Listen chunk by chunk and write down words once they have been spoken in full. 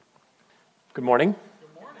Good morning.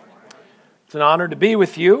 It's an honor to be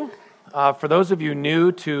with you. For those of you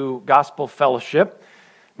new to Gospel Fellowship,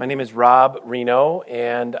 my name is Rob Reno,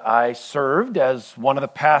 and I served as one of the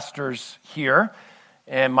pastors here.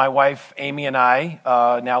 And my wife, Amy, and I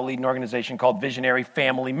now lead an organization called Visionary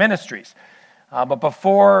Family Ministries. But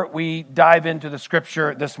before we dive into the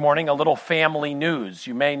scripture this morning, a little family news.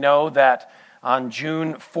 You may know that on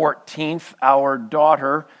June 14th, our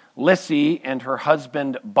daughter, Lissy, and her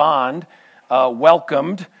husband, Bond,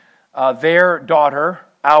 welcomed their daughter,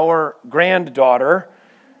 our granddaughter,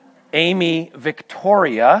 Amy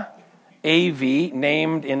Victoria, AV,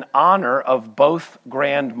 named in honor of both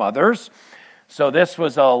grandmothers. So this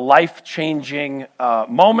was a life-changing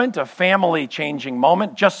moment, a family-changing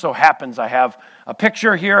moment. Just so happens I have a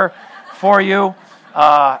picture here for you.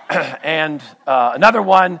 And another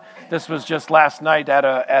one, this was just last night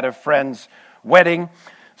at a friend's wedding.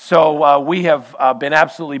 So we have been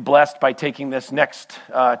absolutely blessed by taking this next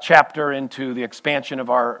chapter into the expansion of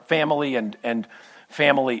our family and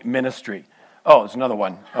family ministry. Oh, there's another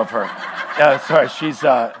one of her. Sorry,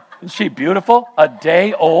 isn't she beautiful? A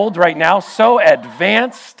day old right now, so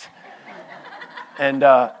advanced. And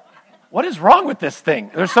what is wrong with this thing?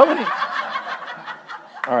 There's so many.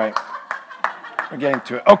 All right, we're getting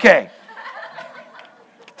to it. Okay,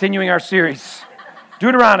 continuing our series,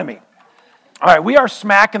 Deuteronomy. All right, we are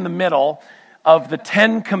smack in the middle of the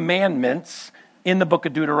Ten Commandments in the book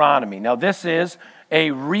of Deuteronomy. Now, this is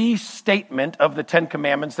a restatement of the Ten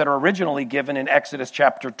Commandments that are originally given in Exodus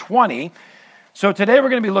chapter 20. So today we're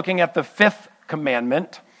going to be looking at the fifth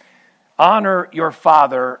commandment, honor your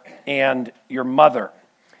father and your mother.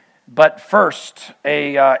 But first,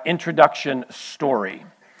 a introduction story.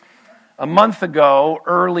 A month ago,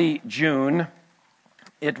 early June,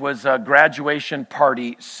 it was a graduation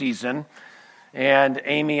party season. And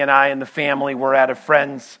Amy and I and the family were at a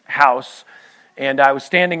friend's house, and I was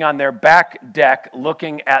standing on their back deck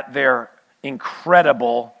looking at their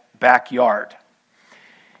incredible backyard.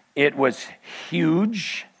 It was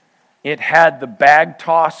huge. It had the bag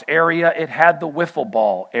toss area. It had the wiffle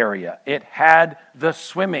ball area. It had the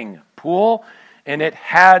swimming pool, and it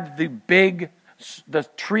had the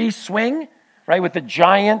tree swing, right, with the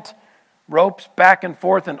giant ropes back and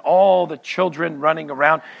forth and all the children running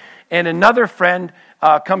around. And another friend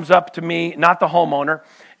comes up to me, not the homeowner,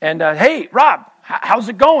 and, hey, Rob, how's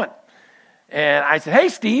it going? And I said, hey,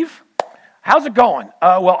 Steve, how's it going?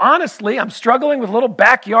 Well, honestly, I'm struggling with a little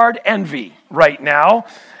backyard envy right now.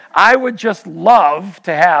 I would just love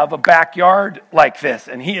to have a backyard like this.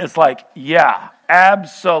 And he is like, yeah,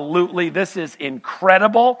 absolutely. This is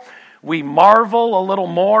incredible. We marvel a little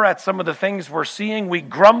more at some of the things we're seeing. We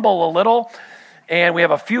grumble a little. And we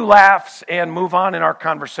have a few laughs and move on in our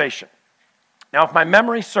conversation. Now, if my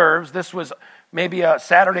memory serves, this was maybe a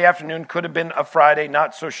Saturday afternoon, could have been a Friday,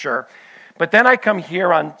 not so sure. But then I come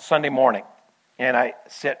here on Sunday morning, and I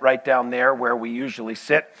sit right down there where we usually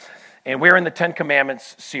sit. And we're in the Ten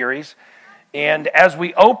Commandments series. And as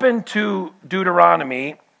we open to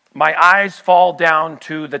Deuteronomy, my eyes fall down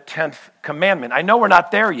to the 10th commandment. I know we're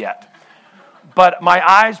not there yet, but my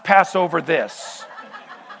eyes pass over this.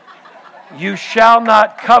 You shall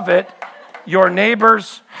not covet your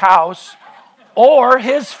neighbor's house or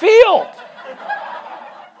his field.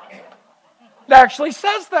 It actually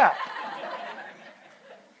says that.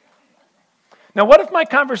 Now, what if my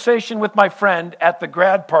conversation with my friend at the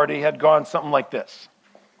grad party had gone something like this?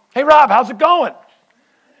 Hey, Rob, how's it going?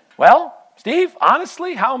 Well, Steve,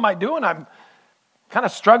 honestly, how am I doing? I'm kind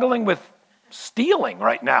of struggling with stealing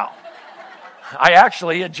right now. I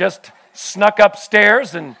actually had just snuck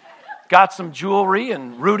upstairs and got some jewelry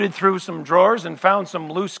and rooted through some drawers and found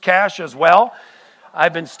some loose cash as well.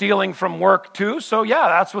 I've been stealing from work too, so yeah,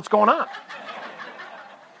 that's what's going on.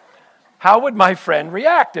 How would my friend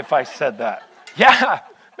react if I said that? Yeah,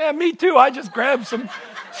 man, me too. I just grabbed some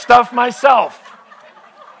stuff myself.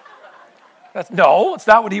 No, it's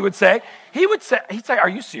not what he would say. He'd say, are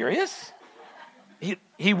you serious?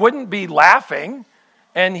 He wouldn't be laughing,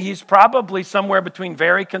 and he's probably somewhere between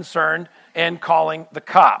very concerned and calling the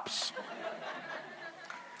cops.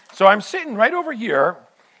 So I'm sitting right over here,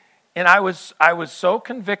 and I was so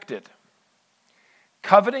convicted.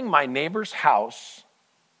 Coveting my neighbor's house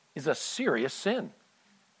is a serious sin.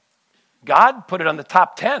 God put it on the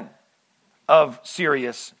top 10 of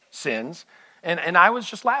serious sins, and I was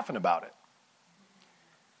just laughing about it.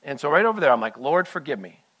 And so right over there, I'm like, Lord, forgive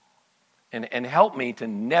me, and help me to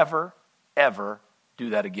never, ever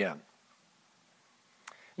do that again.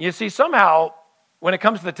 You see, somehow, when it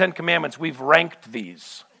comes to the Ten Commandments, we've ranked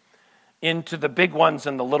these into the big ones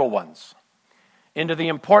and the little ones. into the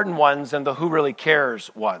important ones and the who really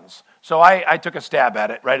cares ones. So I took a stab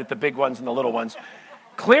at it, right, at the big ones and the little ones.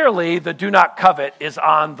 Clearly, the do not covet is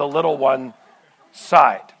on the little one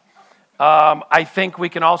side. I think we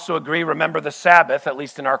can also agree, remember the Sabbath, at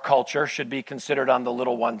least in our culture, should be considered on the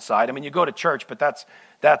little one side. I mean, you go to church, but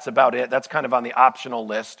that's about it. That's kind of on the optional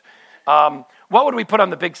list. What would we put on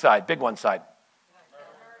the big side, big one side?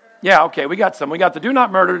 Yeah, okay, we got some. We got the do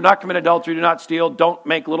not murder, do not commit adultery, do not steal, don't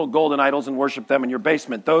make little golden idols and worship them in your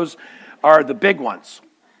basement. Those are the big ones.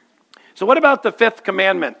 So what about the fifth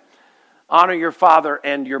commandment? Honor your father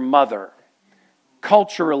and your mother.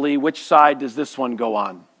 Culturally, which side does this one go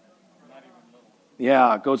on?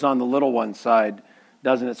 Yeah, it goes on the little one side,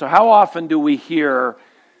 doesn't it? So how often do we hear,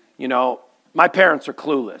 my parents are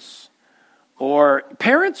clueless, or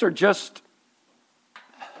parents are just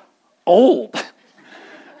old,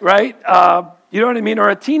 right? You know what I mean? Or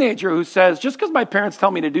a teenager who says, just because my parents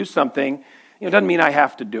tell me to do something, doesn't mean I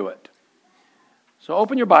have to do it. So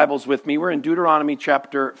open your Bibles with me. We're in Deuteronomy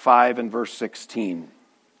chapter 5 and verse 16.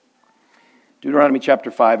 Deuteronomy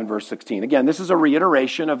chapter 5 and verse 16. Again, this is a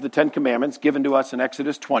reiteration of the Ten Commandments given to us in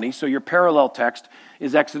Exodus 20. So your parallel text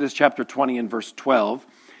is Exodus chapter 20 and verse 12.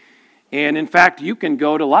 And in fact, you can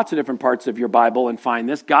go to lots of different parts of your Bible and find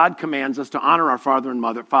this. God commands us to honor our father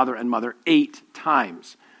and mother 8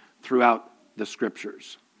 times throughout the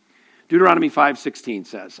Scriptures. Deuteronomy 5:16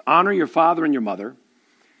 says, honor your father and your mother,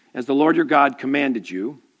 as the Lord your God commanded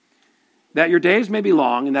you, that your days may be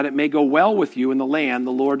long and that it may go well with you in the land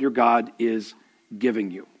the Lord your God is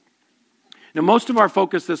giving you. Now, most of our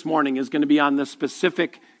focus this morning is going to be on the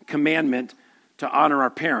specific commandment to honor our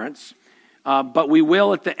parents, but we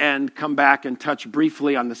will at the end come back and touch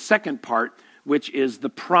briefly on the second part, which is the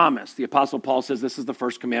promise. The Apostle Paul says this is the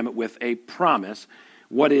first commandment with a promise.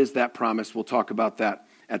 What is that promise? We'll talk about that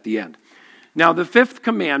at the end. Now, the fifth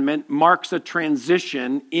commandment marks a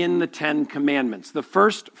transition in the 10 commandments. The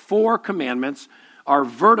first 4 commandments are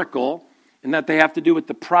vertical in that they have to do with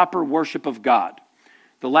the proper worship of God.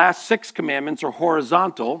 The last 6 commandments are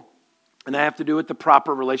horizontal, and they have to do with the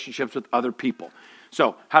proper relationships with other people.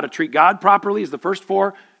 So, how to treat God properly is the first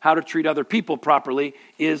 4. How to treat other people properly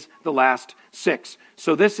is the last 6.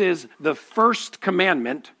 So this is the first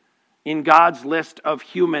commandment in God's list of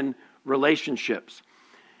human relationships.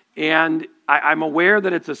 And I'm aware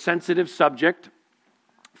that it's a sensitive subject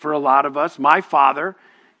for a lot of us. My father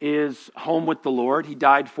is home with the Lord. He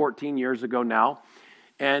died 14 years ago now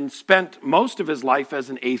and spent most of his life as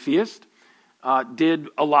an atheist. Did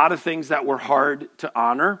a lot of things that were hard to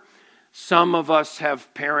honor. Some of us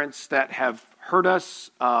have parents that have hurt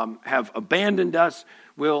us, have abandoned us.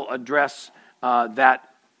 We'll address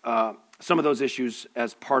some of those issues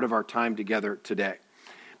as part of our time together today.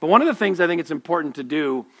 But one of the things I think it's important to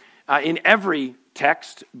do in every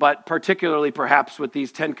text, but particularly perhaps with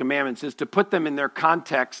these 10 commandments, is to put them in their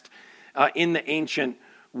context in the ancient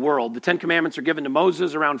world. The 10 commandments are given to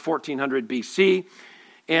Moses around 1400 BC,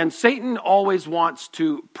 and Satan always wants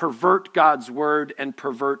to pervert God's word and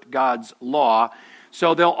pervert God's law.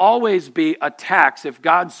 So there'll always be attacks. If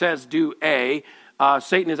God says do A,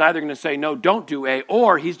 Satan is either going to say, no, don't do A,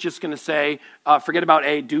 or he's just going to say, forget about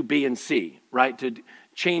A, do B and C, right? To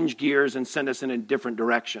change gears and send us in a different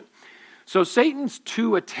direction. So Satan's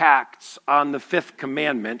 2 attacks on the 5th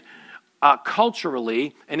commandment,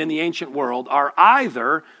 culturally and in the ancient world, are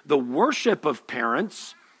either the worship of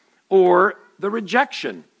parents or the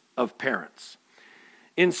rejection of parents.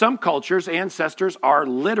 In some cultures, ancestors are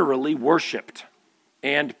literally worshipped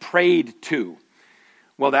and prayed to.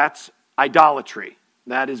 Well, that's idolatry.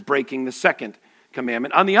 That is breaking the 2nd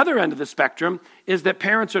commandment. On the other end of the spectrum is that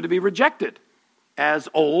parents are to be rejected as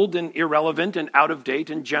old and irrelevant and out of date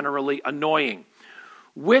and generally annoying.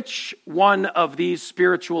 Which one of these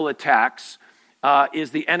spiritual attacks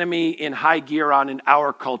is the enemy in high gear on in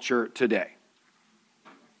our culture today?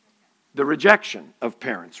 The rejection of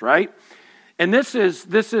parents, right? And this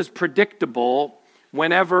is predictable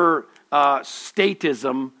whenever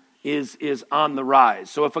statism is on the rise.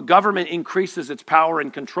 So if a government increases its power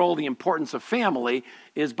and control, the importance of family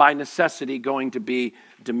is by necessity going to be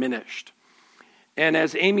diminished. And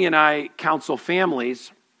as Amy and I counsel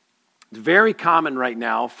families, it's very common right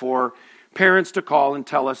now for parents to call and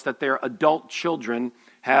tell us that their adult children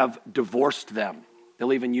have divorced them.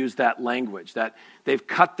 They'll even use that language, that they've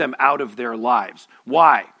cut them out of their lives.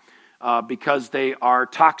 Why? Because they are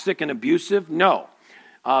toxic and abusive? No.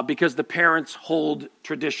 Because the parents hold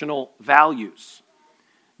traditional values.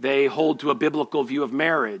 They hold to a biblical view of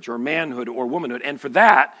marriage or manhood or womanhood. And for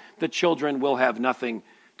that, the children will have nothing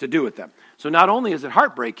to do with them. So not only is it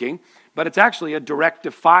heartbreaking, but it's actually a direct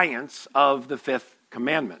defiance of the 5th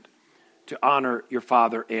commandment. to honor your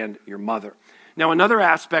father and your mother. Now, another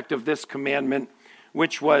aspect of this commandment,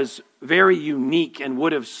 which was very unique and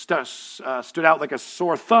would have stood out like a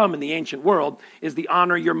sore thumb in the ancient world, is the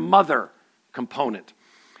honor your mother component.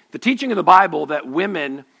 The teaching of the Bible that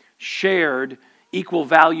women shared equal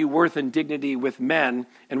value, worth, and dignity with men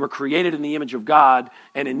and were created in the image of God,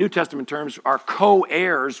 and in New Testament terms are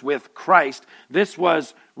co-heirs with Christ, this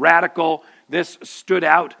was radical. This stood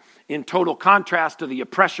out in total contrast to the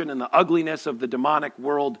oppression and the ugliness of the demonic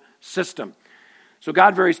world system. So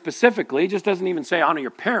God very specifically just doesn't even say honor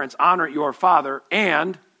your parents, honor your father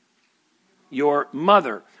and your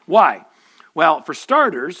mother. Why? Well, for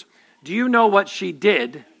starters, do you know what she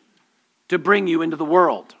did to bring you into the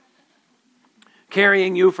world?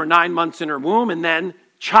 Carrying you for 9 months in her womb and then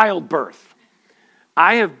childbirth.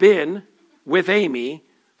 I have been with Amy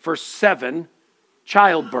for 7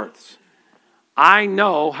 childbirths. I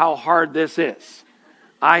know how hard this is.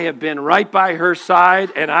 I have been right by her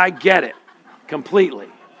side and I get it. Completely.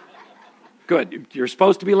 Good. You're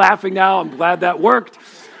supposed to be laughing now. I'm glad that worked.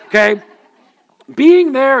 Okay.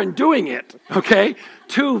 Being there and doing it. Okay.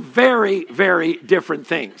 2 very, very different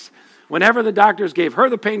things. Whenever the doctors gave her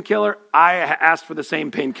the painkiller, I asked for the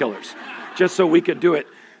same painkillers just so we could do it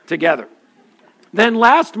together. Then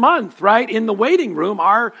last month, right, in the waiting room,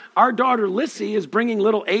 our daughter Lissy is bringing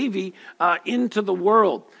little Avie into the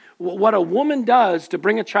world. What a woman does to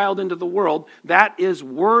bring a child into the world, that is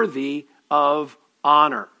worthy of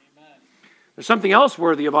honor. Amen. There's something else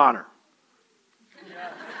worthy of honor.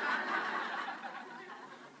 Yes.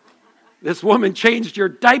 This woman changed your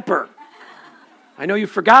diaper. I know you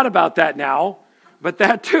forgot about that now, but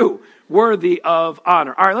that too, worthy of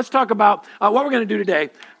honor. All right, let's talk about what we're going to do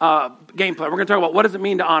today, game plan. We're going to talk about what does it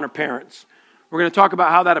mean to honor parents. We're going to talk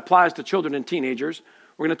about how that applies to children and teenagers.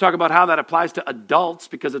 We're going to talk about how that applies to adults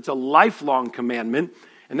because it's a lifelong commandment.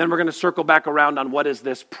 And then we're going to circle back around on what is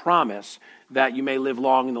this promise that you may live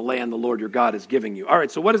long in the land the Lord your God is giving you. All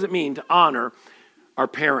right, so what does it mean to honor our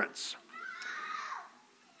parents?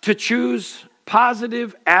 To choose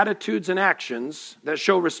positive attitudes and actions that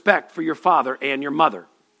show respect for your father and your mother.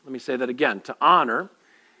 Let me say that again. To honor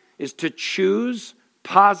is to choose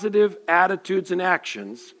positive attitudes and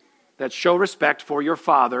actions that show respect for your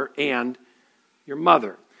father and your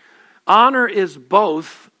mother. Honor is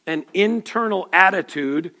both an internal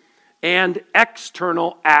attitude and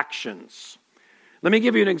external actions. Let me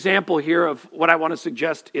give you an example here of what I want to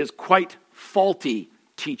suggest is quite faulty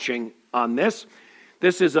teaching on this.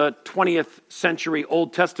 This is a 20th century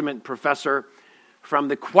Old Testament professor from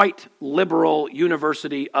the quite liberal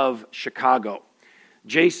University of Chicago,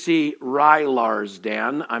 J.C.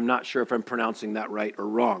 Rylarsdan. I'm not sure if I'm pronouncing that right or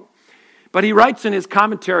wrong. But he writes in his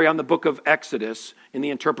commentary on the book of Exodus in the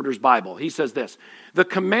Interpreter's Bible, he says this: the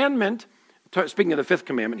commandment, speaking of the 5th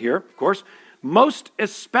commandment here, of course, most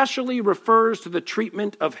especially refers to the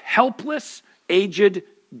treatment of helpless, aged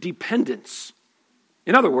dependents.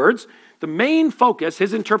 In other words, the main focus,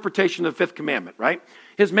 his interpretation of the 5th commandment, right?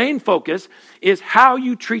 His main focus is how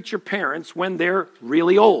you treat your parents when they're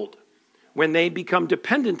really old, when they become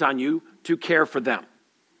dependent on you to care for them.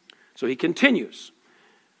 So he continues.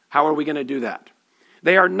 How are we going to do that?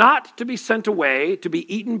 They are not to be sent away to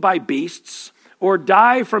be eaten by beasts or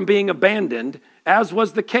die from being abandoned, as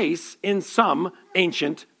was the case in some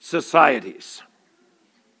ancient societies.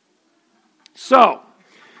 So,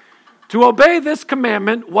 to obey this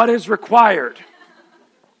commandment, what is required?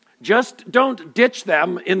 Just don't ditch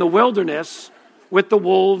them in the wilderness with the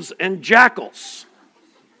wolves and jackals.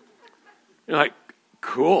 You're like,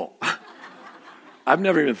 cool. I've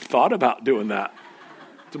never even thought about doing that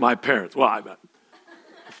to my parents. Well, I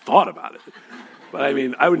thought about it. But I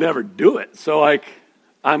mean, I would never do it. So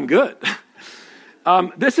I'm good.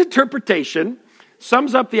 This interpretation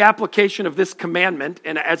sums up the application of this commandment,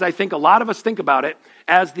 and as I think a lot of us think about it,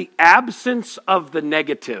 as the absence of the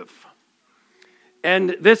negative.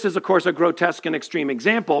 And this is, of course, a grotesque and extreme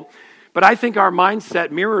example, but I think our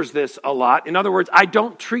mindset mirrors this a lot. In other words, I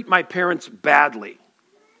don't treat my parents badly.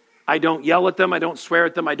 I don't yell at them. I don't swear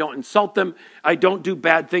at them. I don't insult them. I don't do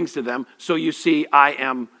bad things to them. So you see, I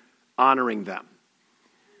am honoring them.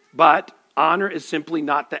 But honor is simply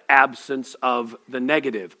not the absence of the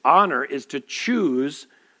negative. Honor is to choose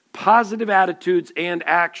positive attitudes and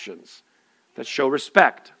actions that show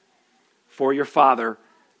respect for your father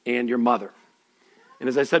and your mother. And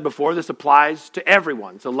as I said before, this applies to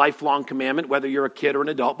everyone. It's a lifelong commandment, whether you're a kid or an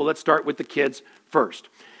adult. But let's start with the kids first.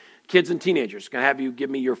 Kids and teenagers, going to have you give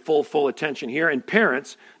me your full attention here. And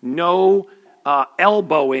parents, no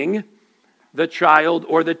elbowing the child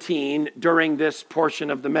or the teen during this portion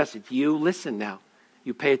of the message. You listen now.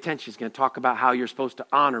 You pay attention. He's going to talk about how you're supposed to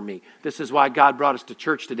honor me. This is why God brought us to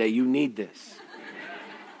church today. You need this.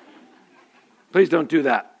 Please don't do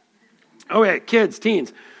that. Okay, kids,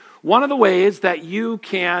 teens. One of the ways that you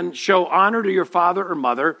can show honor to your father or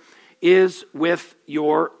mother is with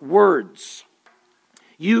your words.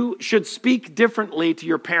 You should speak differently to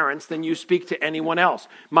your parents than you speak to anyone else.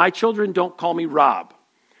 My children don't call me Rob.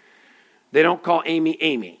 They don't call Amy,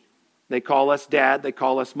 Amy. They call us dad. They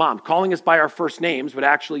call us mom. Calling us by our first names would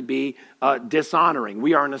actually be dishonoring.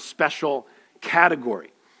 We are in a special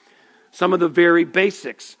category. Some of the very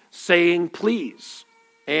basics, saying please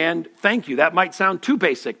and thank you. That might sound too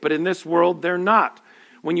basic, but in this world, they're not.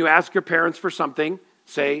 When you ask your parents for something,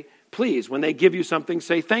 say please. When they give you something,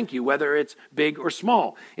 say thank you, whether it's big or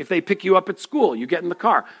small. If they pick you up at school, you get in the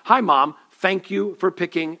car. Hi, Mom. Thank you for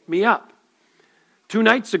picking me up. 2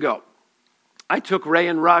 nights ago, I took Ray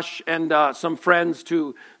and Rush and some friends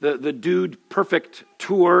to the Dude Perfect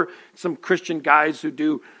tour. Some Christian guys who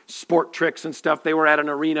do sport tricks and stuff. They were at an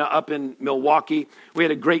arena up in Milwaukee. We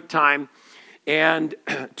had a great time. And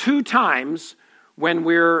 2 times when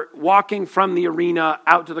we're walking from the arena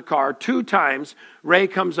out to the car, 2 times, Ray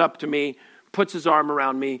comes up to me, puts his arm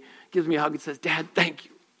around me, gives me a hug and says, Dad,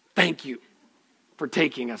 thank you for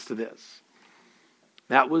taking us to this.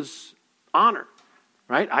 That was honor,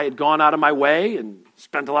 right? I had gone out of my way and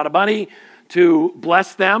spent a lot of money to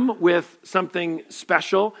bless them with something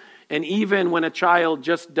special. And even when a child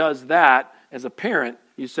just does that, as a parent,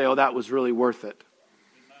 you say, oh, that was really worth it.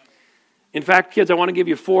 In fact, kids, I want to give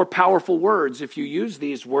you 4 powerful words. If you use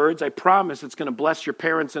these words, I promise it's going to bless your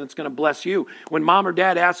parents and it's going to bless you. When mom or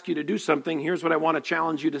dad ask you to do something, here's what I want to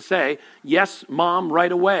challenge you to say. Yes, mom,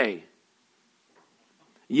 right away.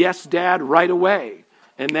 Yes, dad, right away.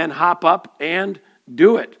 And then hop up and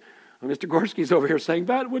do it. Mr. Gorski's over here saying,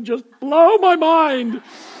 that would just blow my mind.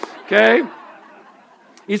 Okay?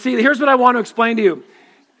 You see, here's what I want to explain to you.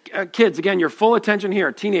 Kids, again, your full attention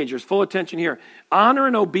here. Teenagers, full attention here. Honor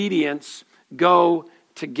and obedience go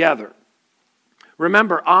together.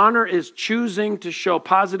 Remember, honor is choosing to show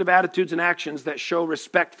positive attitudes and actions that show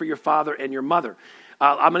respect for your father and your mother.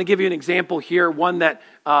 I'm going to give you an example here, one that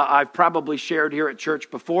I've probably shared here at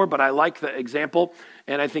church before, but I like the example,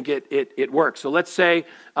 and I think it works. So let's say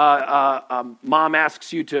mom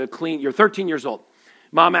asks you to clean, you're 13 years old.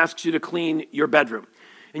 Mom asks you to clean your bedroom.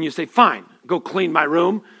 And you say, fine, go clean my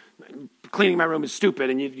room. Cleaning my room is stupid.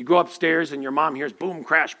 And you go upstairs and your mom hears boom,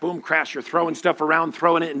 crash, boom, crash. You're throwing stuff around,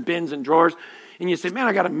 throwing it in bins and drawers. And you say, man,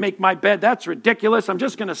 I got to make my bed. That's ridiculous. I'm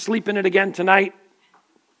just going to sleep in it again tonight.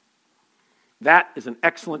 That is an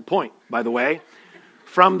excellent point, by the way,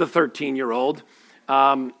 from the 13-year-old.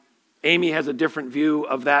 Amy has a different view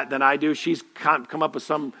of that than I do. She's come up with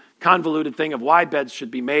some convoluted thing of why beds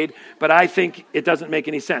should be made, but I think it doesn't make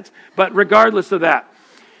any sense. But regardless of that,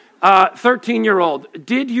 13-year-old,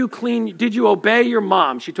 did you obey your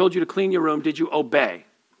mom? She told you to clean your room. Did you obey?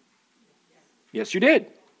 Yes, you did.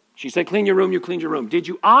 She said, clean your room, you cleaned your room. Did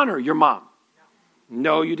you honor your mom?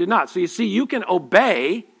 No, you did not. So you see, you can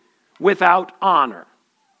obey without honor.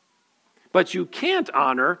 But you can't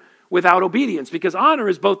honor without obedience, because honor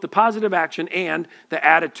is both the positive action and the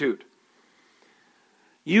attitude.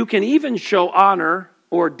 You can even show honor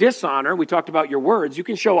or dishonor. We talked about your words. You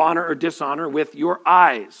can show honor or dishonor with your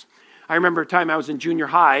eyes. I remember a time I was in junior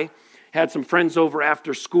high, had some friends over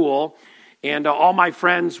after school, and all my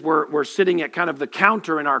friends were sitting at kind of the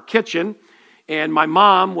counter in our kitchen, and my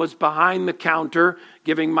mom was behind the counter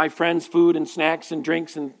giving my friends food and snacks and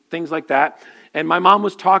drinks and things like that. And my mom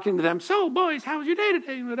was talking to them, so boys, how was your day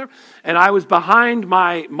today? Whatever. And I was behind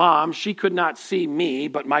my mom. She could not see me,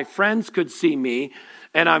 but my friends could see me.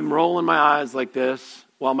 And I'm rolling my eyes like this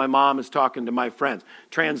while my mom is talking to my friends.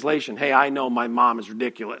 Translation, hey, I know my mom is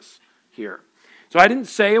ridiculous here. So I didn't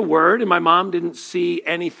say a word, and my mom didn't see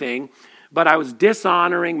anything, but I was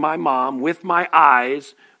dishonoring my mom with my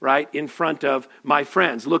eyes, right, in front of my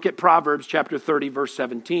friends. Look at Proverbs chapter 30, verse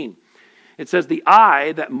 17. It says, the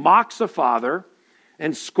eye that mocks a father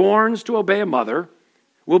and scorns to obey a mother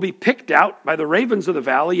will be picked out by the ravens of the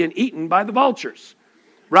valley and eaten by the vultures.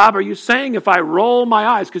 Rob, are you saying if I roll my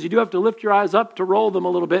eyes, because you do have to lift your eyes up to roll them a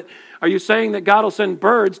little bit, are you saying that God will send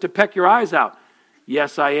birds to peck your eyes out?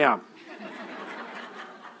 Yes, I am.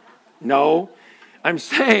 No, I'm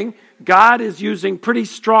saying God is using pretty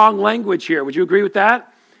strong language here. Would you agree with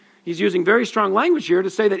that? He's using very strong language here to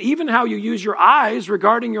say that even how you use your eyes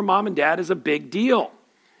regarding your mom and dad is a big deal.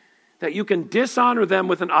 That you can dishonor them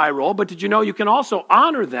with an eye roll, but did you know you can also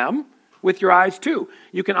honor them with your eyes too?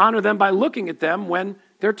 You can honor them by looking at them when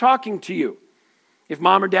they're talking to you. If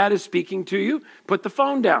mom or dad is speaking to you, put the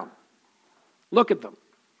phone down. Look at them.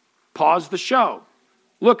 Pause the show.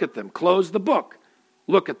 look at them. Close the book,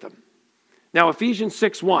 look at them. Now, Ephesians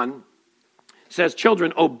 6:1 says,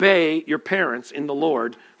 children, obey your parents in the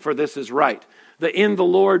Lord, for this is right. The in the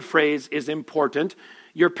Lord phrase is important.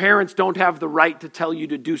 Your parents don't have the right to tell you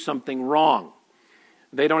to do something wrong.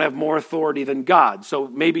 They don't have more authority than God. So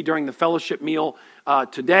maybe during the fellowship meal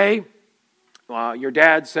today, your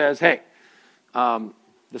dad says, hey,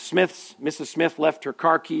 Mrs. Smith left her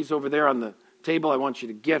car keys over there on the table. I want you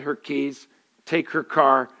to get her keys, take her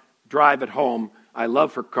car, drive it home. I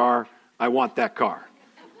love her car. I want that car.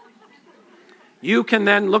 You can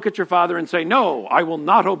then look at your father and say, no, I will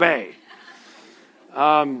not obey.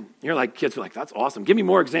 You're like, kids are like, that's awesome. Give me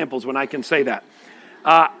more examples when I can say that.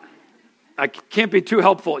 I can't be too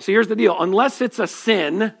helpful. So here's the deal. Unless it's a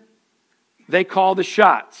sin, they call the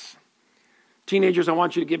shots. Teenagers, I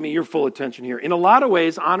want you to give me your full attention here. In a lot of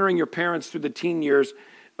ways, honoring your parents through the teen years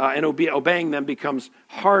and obeying them becomes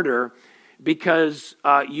harder because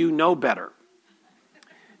you know better.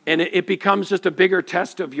 And it becomes just a bigger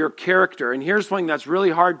test of your character. And here's something that's really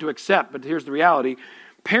hard to accept, but here's the reality.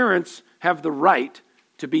 Parents have the right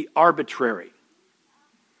to be arbitrary.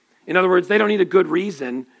 In other words, they don't need a good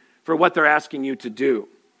reason for what they're asking you to do.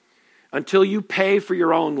 Until you pay for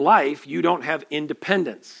your own life, you don't have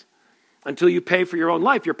independence. Until you pay for your own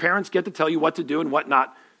life, your parents get to tell you what to do and what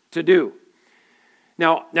not to do.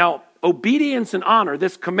 Now, obedience and honor,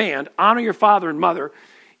 this command, honor your father and mother,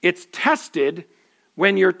 it's tested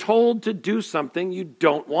when you're told to do something you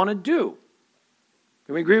don't want to do.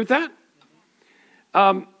 Can we agree with that?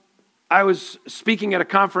 I was speaking at a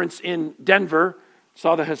conference in Denver,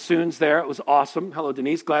 saw the Hassoons there. It was awesome. Hello,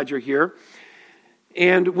 Denise. Glad you're here.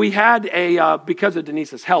 And we had because of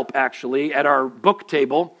Denise's help, actually, at our book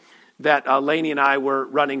table that Lainey and I were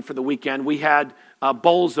running for the weekend, we had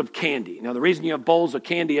bowls of candy. Now, the reason you have bowls of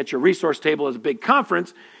candy at your resource table as a big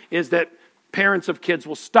conference is that parents of kids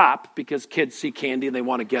will stop because kids see candy and they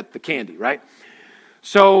want to get the candy, right?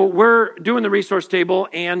 So we're doing the resource table,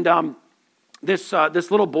 and this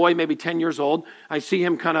little boy, maybe 10 years old, I see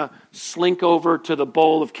him kind of slink over to the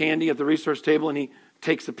bowl of candy at the resource table, and he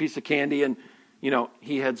takes a piece of candy, and,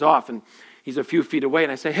 he heads off, and he's a few feet away,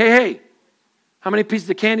 and I say, hey, how many pieces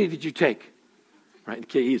of candy did you take? Right?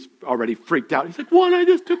 He's already freaked out. He's like, one, I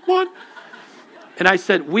just took one. And I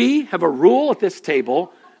said, we have a rule at this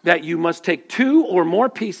table that you must take 2 or more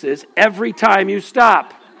pieces every time you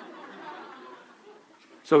stop.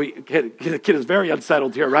 So the kid is very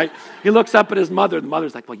unsettled here, right? He looks up at his mother. The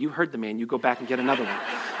mother's like, well, you heard the man. You go back and get another one.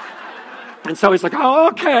 And so he's like, oh,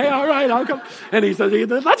 okay, all right, I'll go. And he says,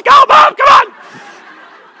 let's go, Mom, come on.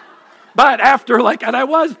 But after, and I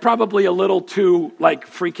was probably a little too,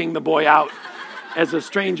 freaking the boy out as a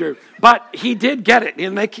stranger. But he did get it.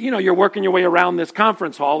 And, you're working your way around this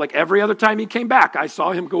conference hall. Every other time he came back, I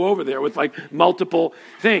saw him go over there with, multiple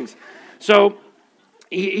things. So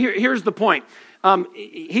here's the point.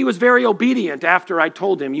 He was very obedient after I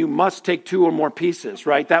told him, you must take 2 or more pieces,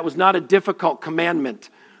 right? That was not a difficult commandment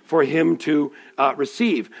for him to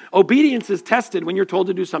receive. Obedience is tested when you're told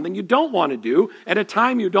to do something you don't want to do, at a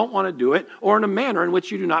time you don't want to do it, or in a manner in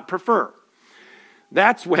which you do not prefer.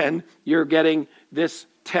 That's when you're getting this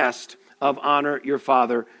test of honor your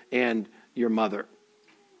father and your mother.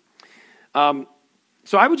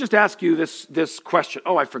 So I would just ask you this question.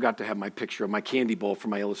 Oh, I forgot to have my picture of my candy bowl for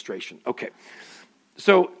my illustration. Okay.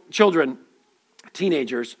 So children,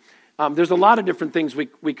 teenagers, there's a lot of different things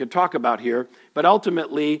we could talk about here, but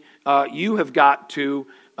ultimately you have got to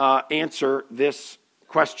answer this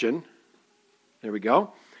question. There we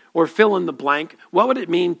go. Or fill in the blank. What would it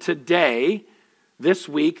mean today, this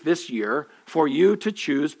week, this year, for you to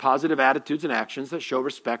choose positive attitudes and actions that show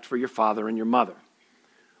respect for your father and your mother?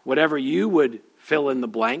 Whatever you would fill in the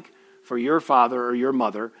blank for your father or your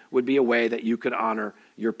mother would be a way that you could honor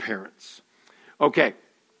your parents. Okay,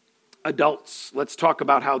 adults, let's talk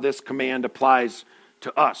about how this command applies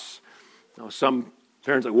to us. Now, some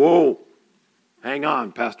parents are like, whoa, hang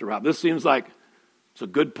on, Pastor Rob. This seems like it's a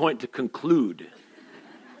good point to conclude.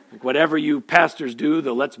 Whatever you pastors do,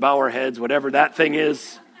 the let's bow our heads, whatever that thing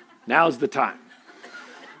is, now's the time.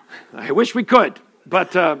 I wish we could,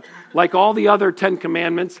 but like all the other 10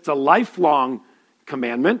 commandments, it's a lifelong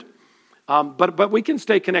commandment, but we can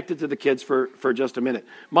stay connected to the kids for just a minute.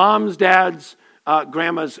 Moms, dads,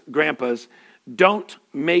 grandmas, grandpas, don't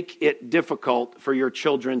make it difficult for your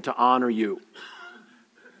children to honor you.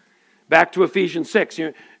 Back to Ephesians 6,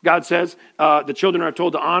 God says the children are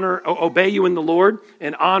told to obey you in the Lord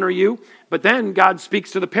and honor you, but then God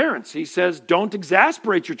speaks to the parents. He says, don't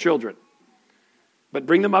exasperate your children, but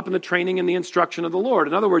bring them up in the training and the instruction of the Lord.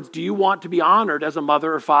 In other words, do you want to be honored as a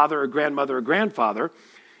mother or father or grandmother or grandfather?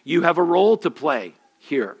 You have a role to play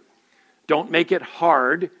here. Don't make it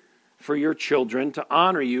hard for your children to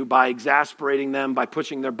honor you by exasperating them, by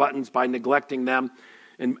pushing their buttons, by neglecting them.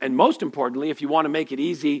 And most importantly, if you want to make it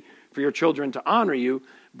easy for your children to honor you,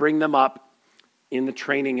 bring them up in the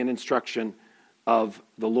training and instruction of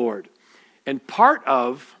the Lord. And part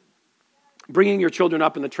of bringing your children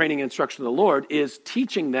up in the training and instruction of the Lord is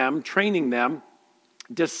teaching them, training them,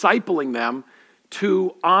 discipling them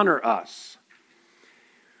to honor us.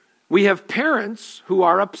 We have parents who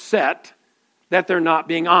are upset that they're not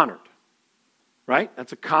being honored, right?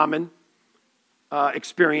 That's a common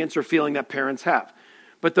experience or feeling that parents have.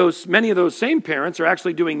 But many of those same parents are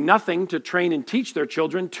actually doing nothing to train and teach their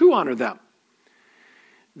children to honor them.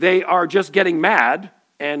 They are just getting mad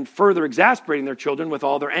and further exasperating their children with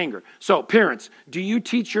all their anger. So, parents, do you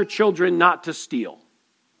teach your children not to steal?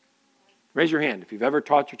 Raise your hand if you've ever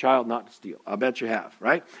taught your child not to steal. I'll bet you have,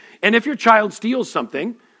 right? And if your child steals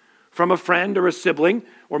something from a friend or a sibling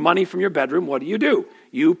or money from your bedroom, what do?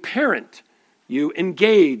 You parent, you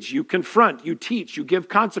engage, you confront, you teach, you give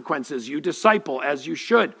consequences, you disciple as you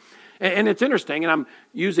should. And it's interesting, and I'm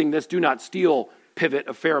using this do not steal pivot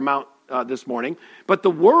a fair amount this morning, but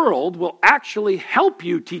the world will actually help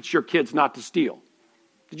you teach your kids not to steal.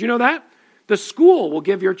 Did you know that? The school will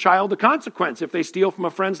give your child a consequence if they steal from a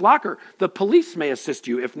friend's locker. The police may assist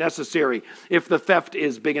you if necessary, if the theft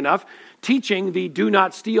is big enough, teaching the do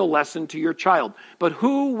not steal lesson to your child. But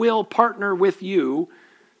who will partner with you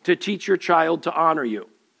to teach your child to honor you?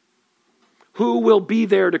 Who will be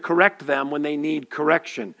there to correct them when they need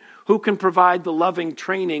correction? Who can provide the loving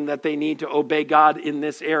training that they need to obey God in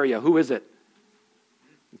this area? Who is it?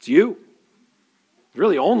 It's you. It's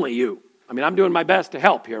really only you. I mean, I'm doing my best to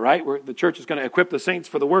help here, right? The church is going to equip the saints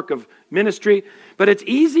for the work of ministry. But it's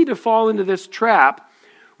easy to fall into this trap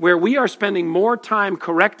where we are spending more time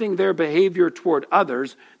correcting their behavior toward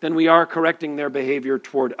others than we are correcting their behavior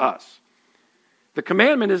toward us. The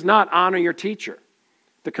commandment is not honor your teacher.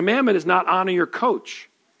 The commandment is not honor your coach.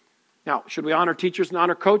 Now, should we honor teachers and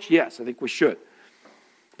honor coach? Yes, I think we should.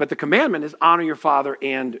 But the commandment is honor your father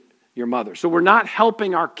and your mother. So we're not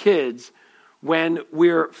helping our kids when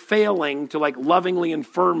we're failing to lovingly and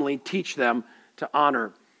firmly teach them to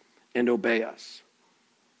honor and obey us.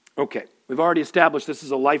 Okay, we've already established this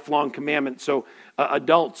is a lifelong commandment. So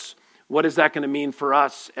adults, what is that going to mean for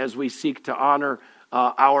us as we seek to honor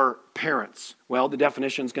our parents? Well, the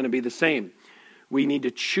definition is going to be the same. We need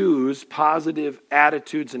to choose positive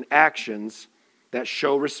attitudes and actions that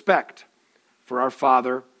show respect for our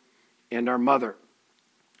father and our mother.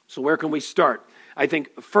 So where can we start? I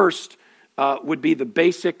think first would be the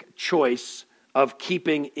basic choice of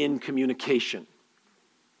keeping in communication.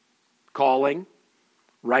 Calling,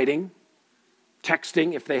 writing,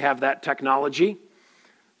 texting if they have that technology,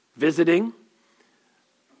 visiting.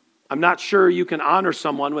 I'm not sure you can honor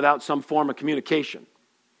someone without some form of communication.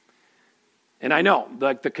 And I know,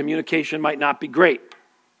 the communication might not be great.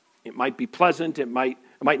 It might be pleasant. It might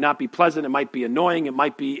not be pleasant. It might be annoying. It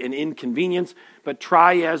might be an inconvenience. But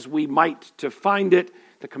try as we might to find it,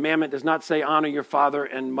 the commandment does not say honor your father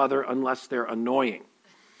and mother unless they're annoying.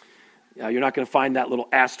 You're not going to find that little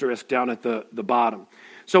asterisk down at the bottom.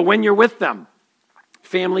 So when you're with them,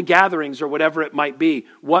 family gatherings or whatever it might be,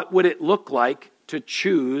 what would it look like to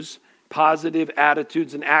choose positive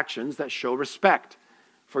attitudes and actions that show respect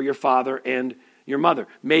for your father and your mother?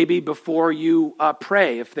 Maybe before you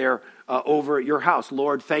pray, if they're over at your house,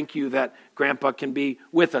 Lord, thank you that Grandpa can be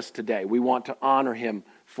with us today. We want to honor him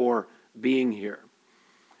for being here.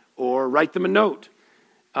 Or write them a note.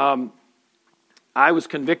 I was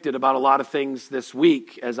convicted about a lot of things this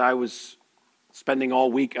week as I was spending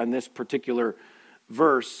all week on this particular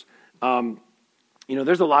verse.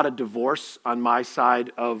 There's a lot of divorce on my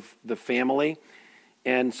side of the family.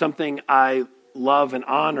 And something I love and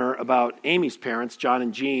honor about Amy's parents, John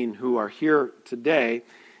and Jean, who are here today,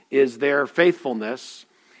 is their faithfulness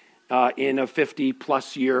in a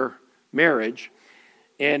 50-plus year marriage.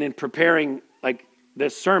 And in preparing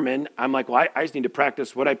this sermon, I'm like, well, I just need to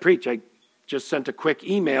practice what I preach. I just sent a quick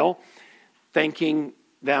email thanking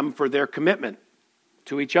them for their commitment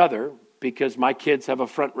to each other because my kids have a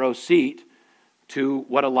front row seat to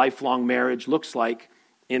what a lifelong marriage looks like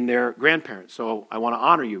in their grandparents. So I want to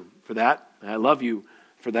honor you for that. And I love you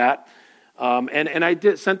for that. And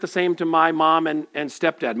I sent the same to my mom and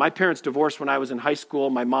stepdad. My parents divorced when I was in high school.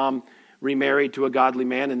 My mom remarried to a godly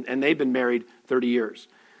man, and they've been married 30 years.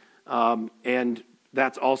 And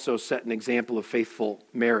that's also set an example of faithful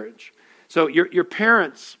marriage. So your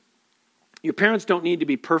parents don't need to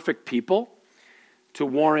be perfect people to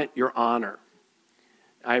warrant your honor.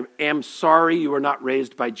 I am sorry you were not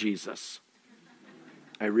raised by Jesus.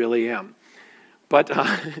 I really am. But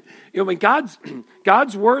when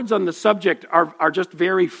God's words on the subject are just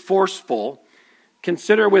very forceful.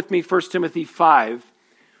 Consider with me 1 Timothy 5,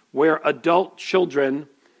 where adult children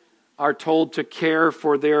are told to care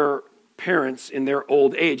for their parents in their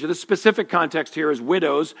old age. The specific context here is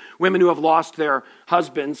widows, women who have lost their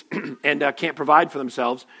husbands and can't provide for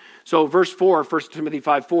themselves. So verse 4, 1 Timothy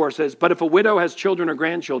 5:4 says, "But if a widow has children or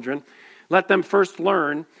grandchildren, let them first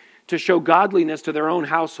learn to show godliness to their own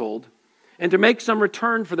household and to make some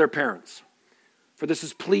return for their parents. For this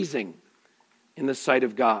is pleasing in the sight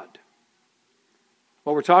of God."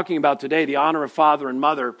 What we're talking about today, the honor of father and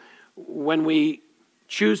mother, when we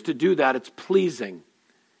choose to do that, it's pleasing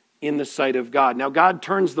in the sight of God. Now, God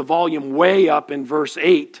turns the volume way up in verse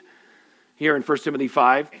 8 here in 1 Timothy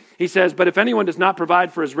 5. He says, "But if anyone does not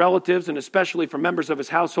provide for his relatives, and especially for members of his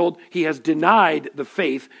household, he has denied the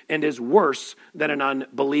faith and is worse than an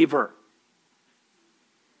unbeliever."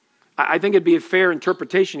 I think it'd be a fair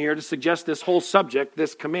interpretation here to suggest this whole subject,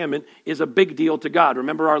 this commandment, is a big deal to God.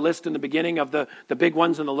 Remember our list in the beginning of the big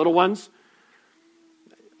ones and the little ones?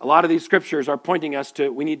 A lot of these scriptures are pointing us to,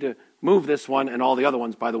 we need to move this one, and all the other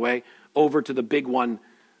ones, by the way, over to the big one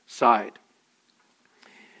side.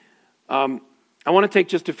 I want to take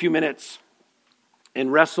just a few minutes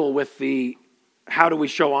and wrestle with how do we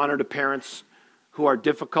show honor to parents who are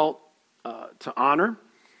difficult to honor.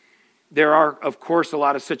 There are, of course, a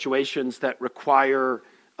lot of situations that require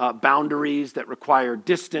boundaries, that require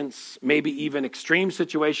distance, maybe even extreme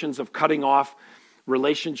situations of cutting off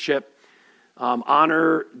relationship.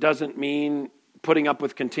 Honor doesn't mean putting up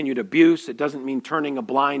with continued abuse. It doesn't mean turning a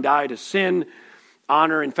blind eye to sin.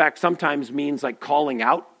 Honor, in fact, sometimes means like calling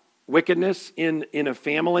out wickedness in a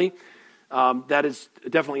family. That is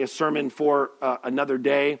definitely a sermon for another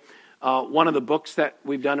day. One of the books that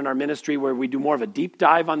we've done in our ministry where we do more of a deep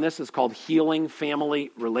dive on this is called Healing Family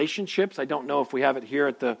Relationships. I don't know if we have it here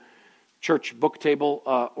at the church book table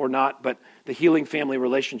or not, but the Healing Family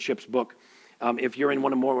Relationships book. If you're in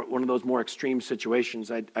one of those more extreme situations,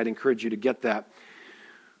 I'd encourage you to get that.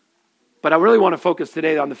 But I really want to focus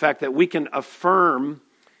today on the fact that we can affirm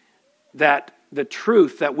that the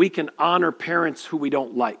truth that we can honor parents who we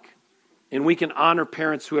don't like, and we can honor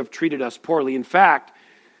parents who have treated us poorly. In fact,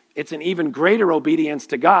 it's an even greater obedience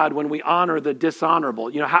to God when we honor the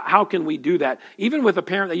dishonorable. How can we do that? Even with a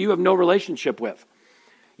parent that you have no relationship with.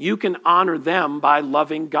 You can honor them by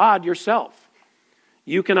loving God yourself.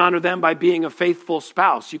 You can honor them by being a faithful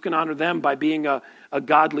spouse. You can honor them by being a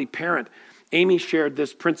godly parent. Amy shared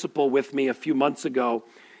this principle with me a few months ago,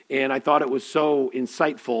 and I thought it was so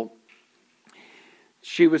insightful.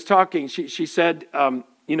 She was talking, she said,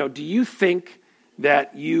 do you think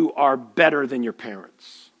that you are better than your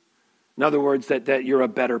parents? In other words, that you're a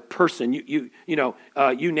better person. You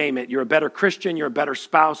name it. You're a better Christian, you're a better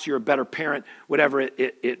spouse, you're a better parent, whatever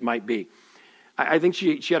it might be. I think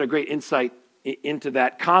she had a great insight into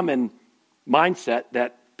that common mindset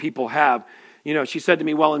that people have. She said to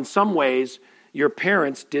me, well, in some ways, your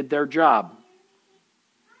parents did their job.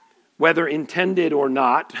 Whether intended or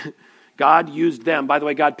not, God used them. By the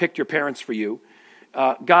way, God picked your parents for you.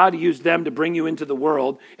 God used them to bring you into the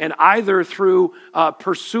world, and either through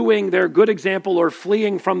pursuing their good example or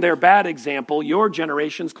fleeing from their bad example, your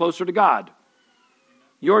generation's closer to God.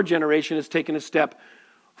 Your generation has taken a step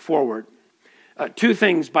forward. Two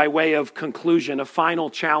things by way of conclusion, a final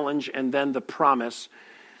challenge and then the promise.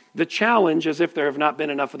 The challenge, as if there have not been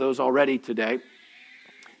enough of those already today,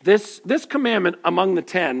 this commandment among the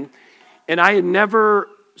 10, and I had never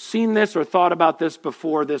seen this or thought about this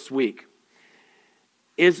before this week,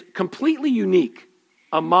 is completely unique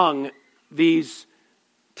among these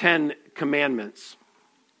 10 commandments.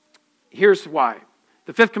 Here's why.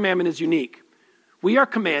 The fifth commandment is unique. We are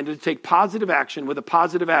commanded to take positive action with a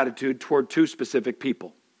positive attitude toward two specific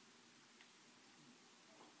people.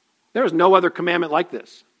 There is no other commandment like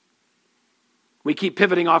this. We keep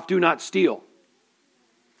pivoting off, do not steal.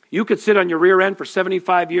 You could sit on your rear end for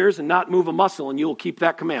 75 years and not move a muscle, and you will keep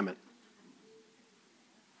that commandment.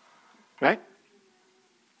 Right?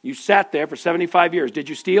 You sat there for 75 years. Did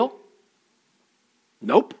you steal?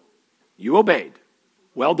 Nope. You obeyed.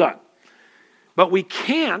 Well done. But we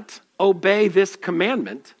can't obey this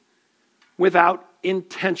commandment without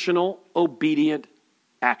intentional, obedient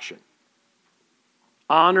action.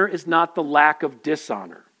 Honor is not the lack of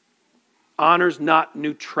dishonor. Honor is not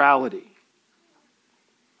neutrality.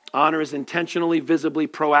 Honor is intentionally, visibly,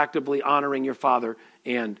 proactively honoring your father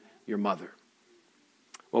and your mother.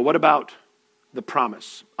 Well, what about the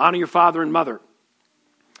promise? Honor your father and mother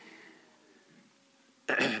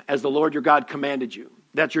as the Lord your God commanded you,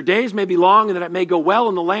 that your days may be long and that it may go well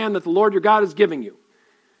in the land that the Lord your God is giving you.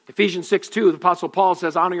 Ephesians 6:2, the Apostle Paul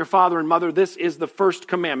says, honor your father and mother. This is the first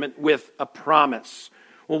commandment with a promise.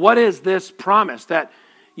 Well, what is this promise? That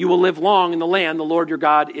you will live long in the land the Lord your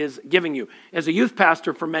God is giving you. As a youth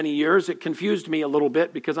pastor for many years, it confused me a little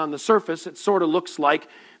bit because on the surface, it sort of looks like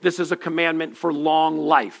this is a commandment for long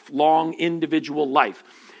life, long individual life.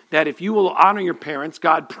 That if you will honor your parents,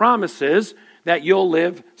 God promises that you'll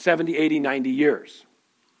live 70, 80, 90 years.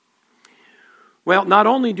 Well, not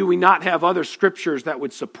only do we not have other scriptures that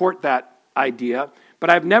would support that idea, but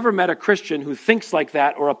I've never met a Christian who thinks like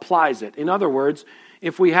that or applies it. In other words,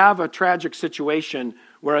 if we have a tragic situation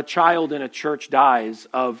where a child in a church dies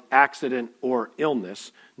of accident or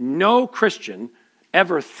illness, no Christian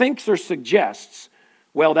ever thinks or suggests,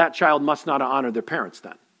 well, that child must not honor their parents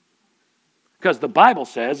then. Because the Bible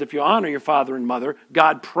says if you honor your father and mother,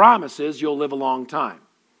 God promises you'll live a long time.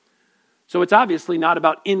 So it's obviously not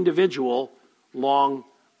about individual long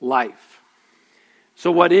life. So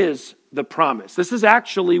what is the promise? This is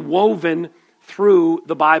actually woven through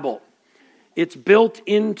the Bible. It's built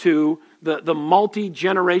into the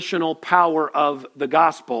multi-generational power of the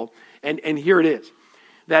gospel. And here it is.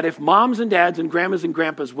 That if moms and dads and grandmas and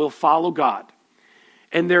grandpas will follow God,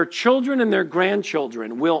 and their children and their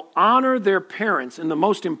grandchildren will honor their parents in the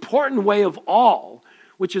most important way of all,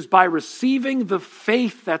 which is by receiving the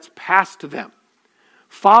faith that's passed to them,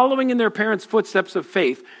 following in their parents' footsteps of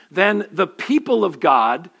faith, then the people of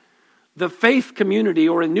God, the faith community,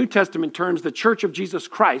 or in New Testament terms, the Church of Jesus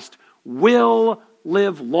Christ, will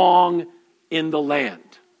live long in the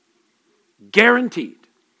land. Guaranteed.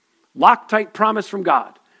 Loctite promise from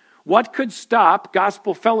God. What could stop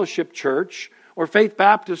Gospel Fellowship Church or Faith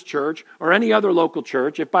Baptist Church or any other local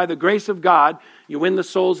church if by the grace of God you win the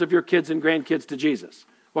souls of your kids and grandkids to Jesus?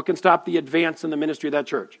 What can stop the advance in the ministry of that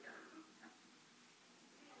church?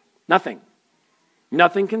 Nothing.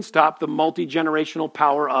 Nothing can stop the multi-generational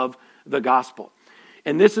power of the gospel.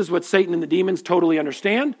 And this is what Satan and the demons totally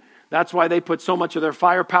understand. That's why they put so much of their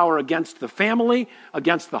firepower against the family,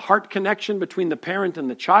 against the heart connection between the parent and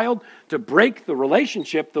the child, to break the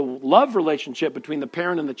relationship, the love relationship between the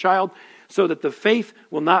parent and the child, so that the faith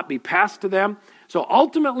will not be passed to them. So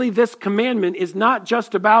ultimately, this commandment is not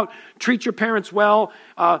just about treat your parents well,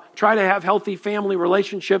 try to have healthy family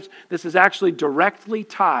relationships. This is actually directly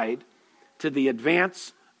tied to the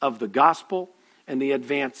advance of the gospel and the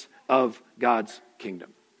advance of God's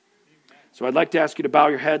kingdom. So I'd like to ask you to bow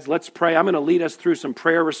your heads. Let's pray. I'm going to lead us through some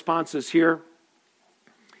prayer responses here.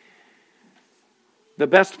 The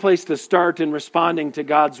best place to start in responding to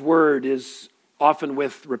God's word is often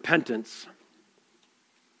with repentance.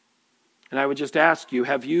 And I would just ask you,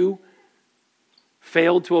 have you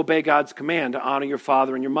failed to obey God's command to honor your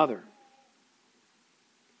father and your mother?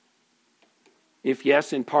 If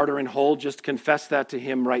yes, in part or in whole, just confess that to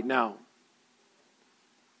Him right now.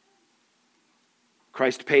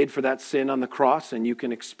 Christ paid for that sin on the cross, and you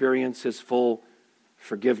can experience His full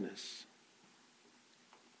forgiveness.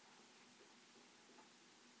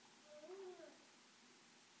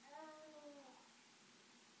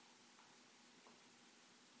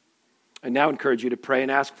 I now encourage you to pray and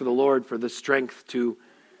ask for the Lord for the strength to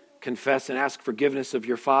confess and ask forgiveness of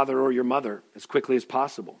your father or your mother as quickly as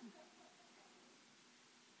possible.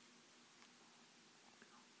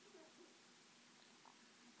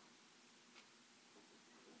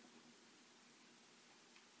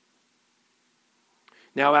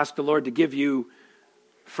 Now ask the Lord to give you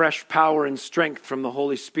fresh power and strength from the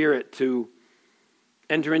Holy Spirit to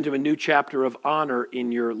enter into a new chapter of honor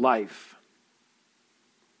in your life.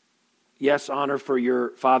 Yes, honor for your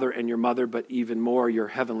father and your mother, but even more your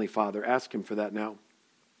heavenly Father. Ask Him for that now.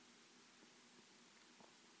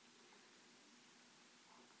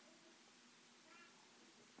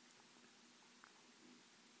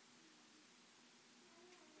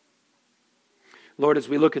 Lord, as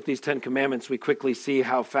we look at these 10 commandments, we quickly see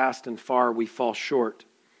how fast and far we fall short.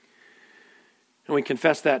 And we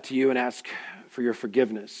confess that to you and ask for your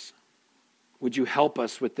forgiveness. Would you help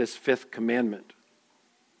us with this 5th commandment?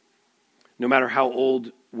 No matter how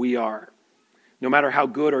old we are, no matter how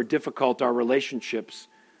good or difficult our relationships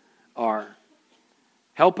are,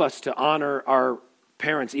 help us to honor our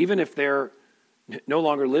parents, even if they're no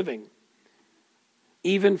longer living,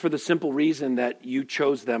 even for the simple reason that you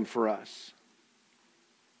chose them for us.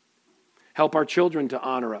 Help our children to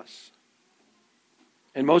honor us.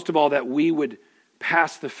 And most of all, that we would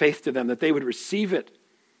pass the faith to them, that they would receive it,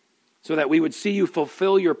 so that we would see you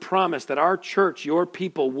fulfill your promise that our church, your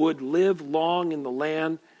people, would live long in the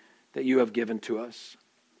land that you have given to us.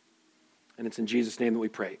 And it's in Jesus' name that we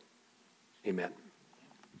pray. Amen.